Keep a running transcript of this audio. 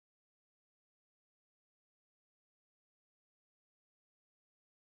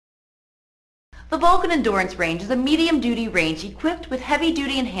The Vulcan Endurance Range is a medium-duty range equipped with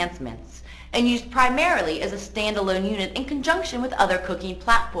heavy-duty enhancements and used primarily as a standalone unit in conjunction with other cooking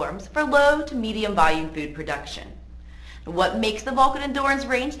platforms for low to medium volume food production. What makes the Vulcan Endurance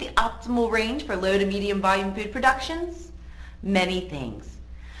Range the optimal range for low to medium volume food productions? Many things.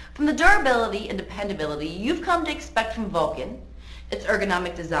 From the durability and dependability you've come to expect from Vulcan, its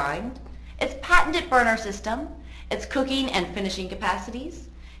ergonomic design, its patented burner system, its cooking and finishing capacities,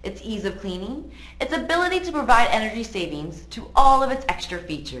 its ease of cleaning, its ability to provide energy savings to all of its extra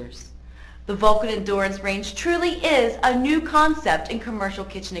features. The Vulcan Endurance Range truly is a new concept in commercial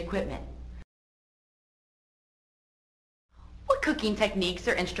kitchen equipment. What cooking techniques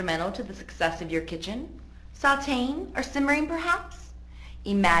are instrumental to the success of your kitchen? Sautéing or simmering perhaps?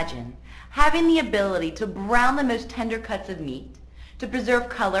 Imagine having the ability to brown the most tender cuts of meat, to preserve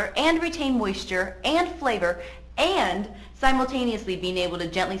color and retain moisture and flavor, and simultaneously being able to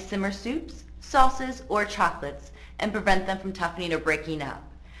gently simmer soups, sauces, or chocolates and prevent them from toughening or breaking up.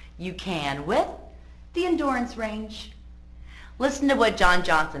 You can with the Endurance Range. Listen to what John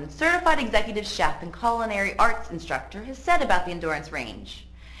Johnson, certified executive chef and culinary arts instructor, has said about the Endurance Range.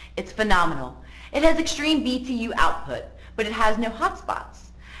 It's phenomenal. It has extreme BTU output, but it has no hotspots.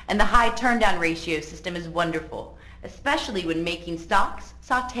 And the high turn-down ratio system is wonderful, especially when making stocks,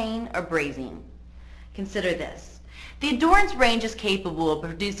 sautéing, or braising. Consider this. The Endurance Range is capable of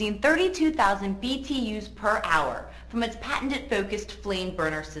producing 32,000 BTUs per hour from its patented focused flame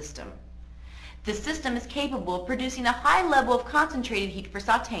burner system. This system is capable of producing a high level of concentrated heat for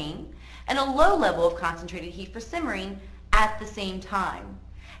sautéing and a low level of concentrated heat for simmering at the same time.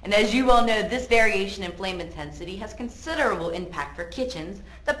 And as you well know, this variation in flame intensity has considerable impact for kitchens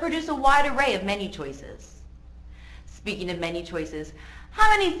that produce a wide array of menu choices. Speaking of menu choices, how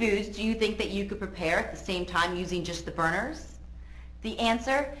many foods do you think that you could prepare at the same time using just the burners? The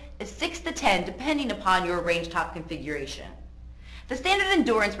answer is 6 to 10 depending upon your range top configuration. The standard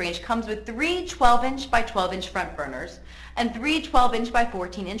Endurance Range comes with 3 12-inch by 12-inch front burners and 3 12-inch by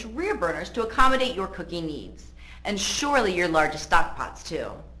 14-inch rear burners to accommodate your cooking needs, and surely your largest stock pots too.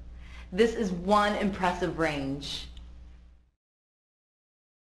 This is one impressive range.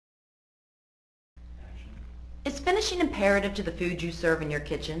 Is finishing imperative to the food you serve in your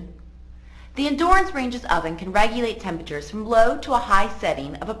kitchen? The Endurance Range's oven can regulate temperatures from low to a high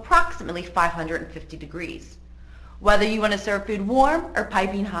setting of approximately 550 degrees. Whether you want to serve food warm or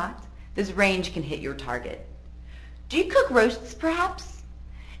piping hot, this range can hit your target. Do you cook roasts perhaps?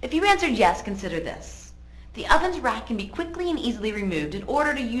 If you answered yes, consider this. The oven's rack can be quickly and easily removed in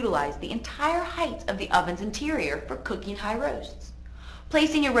order to utilize the entire height of the oven's interior for cooking high roasts.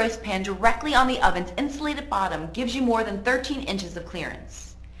 Placing your roast pan directly on the oven's insulated bottom gives you more than 13 inches of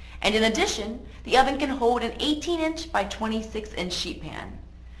clearance. And in addition, the oven can hold an 18-inch by 26-inch sheet pan.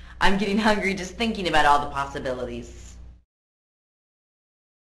 I'm getting hungry just thinking about all the possibilities.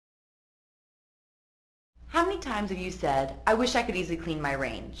 How many times have you said, I wish I could easily clean my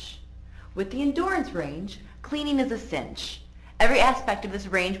range? With the Endurance Range, cleaning is a cinch. Every aspect of this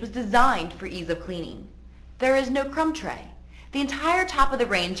range was designed for ease of cleaning. There is no crumb tray. The entire top of the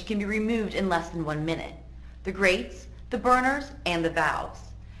range can be removed in less than 1 minute. The grates, the burners, and the valves.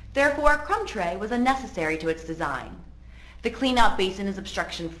 Therefore, a crumb tray was unnecessary to its design. The clean-out basin is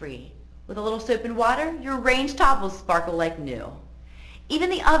obstruction-free. With a little soap and water, your range top will sparkle like new. Even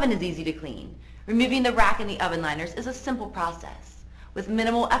the oven is easy to clean. Removing the rack and the oven liners is a simple process. With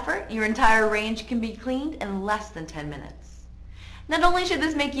minimal effort, your entire range can be cleaned in less than 10 minutes. Not only should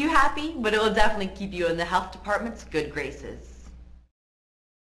this make you happy, but it will definitely keep you in the health department's good graces.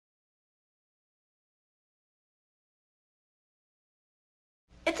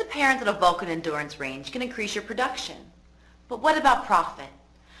 It's apparent that a Vulcan Endurance Range can increase your production. But what about profit?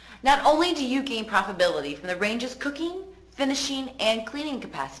 Not only do you gain profitability from the range's cooking, finishing, and cleaning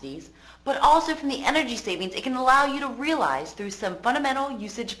capacities, but also from the energy savings it can allow you to realize through some fundamental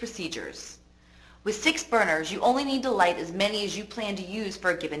usage procedures. With 6 burners, you only need to light as many as you plan to use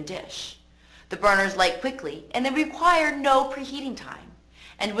for a given dish. The burners light quickly, and they require no preheating time.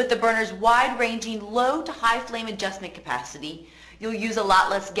 And with the burner's wide-ranging low to high flame adjustment capacity, you'll use a lot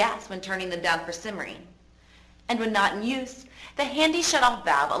less gas when turning them down for simmering. And when not in use, the handy shut-off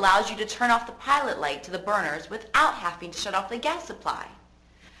valve allows you to turn off the pilot light to the burners without having to shut off the gas supply.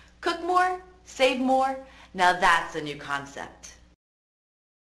 Cook more, save more, now that's a new concept.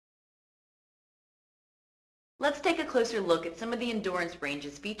 Let's take a closer look at some of the Endurance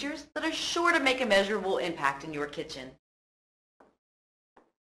Range's features that are sure to make a measurable impact in your kitchen.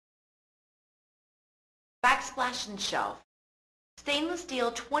 Backsplash and shelf. Stainless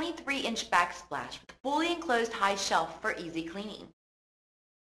steel 23-inch backsplash with fully enclosed high shelf for easy cleaning.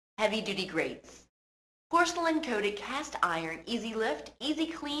 Heavy-duty grates. Porcelain-coated cast iron, easy lift, easy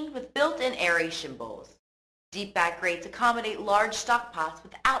clean with built-in aeration bowls. Deep back grates accommodate large stock pots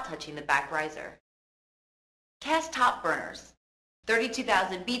without touching the back riser. Cast top burners.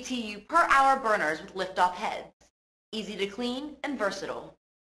 32,000 BTU per hour burners with lift-off heads. Easy to clean and versatile.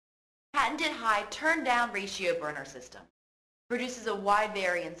 Patented high turn-down ratio burner system. Produces a wide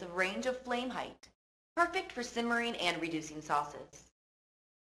variance of range of flame height. Perfect for simmering and reducing sauces.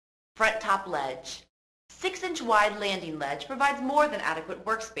 Front top ledge. 6-inch wide landing ledge provides more than adequate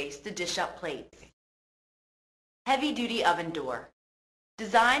workspace to dish up plates. Heavy-duty oven door.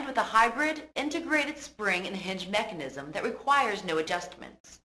 Designed with a hybrid, integrated spring and hinge mechanism that requires no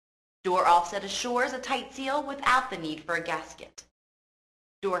adjustments. Door offset assures a tight seal without the need for a gasket.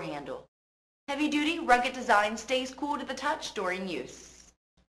 Door handle. Heavy-duty, rugged design stays cool to the touch during use.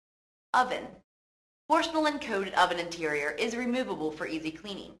 Oven. Porcelain-coated oven interior is removable for easy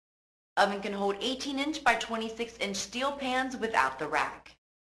cleaning. Oven can hold 18-inch by 26-inch steel pans without the rack.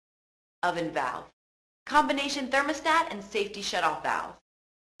 Oven valve. Combination thermostat and safety shutoff valve.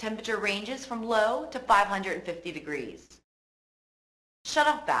 Temperature ranges from low to 550 degrees.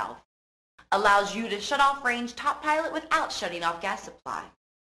 Shutoff valve. Allows you to shut off range top pilot without shutting off gas supply.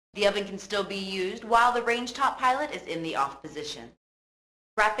 The oven can still be used while the range top pilot is in the off position.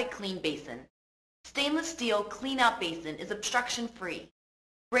 Rapid clean basin. Stainless steel clean-out basin is obstruction-free.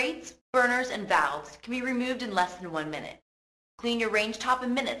 Grates, burners, and valves can be removed in less than 1 minute. Clean your range top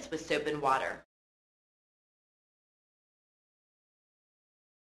in minutes with soap and water.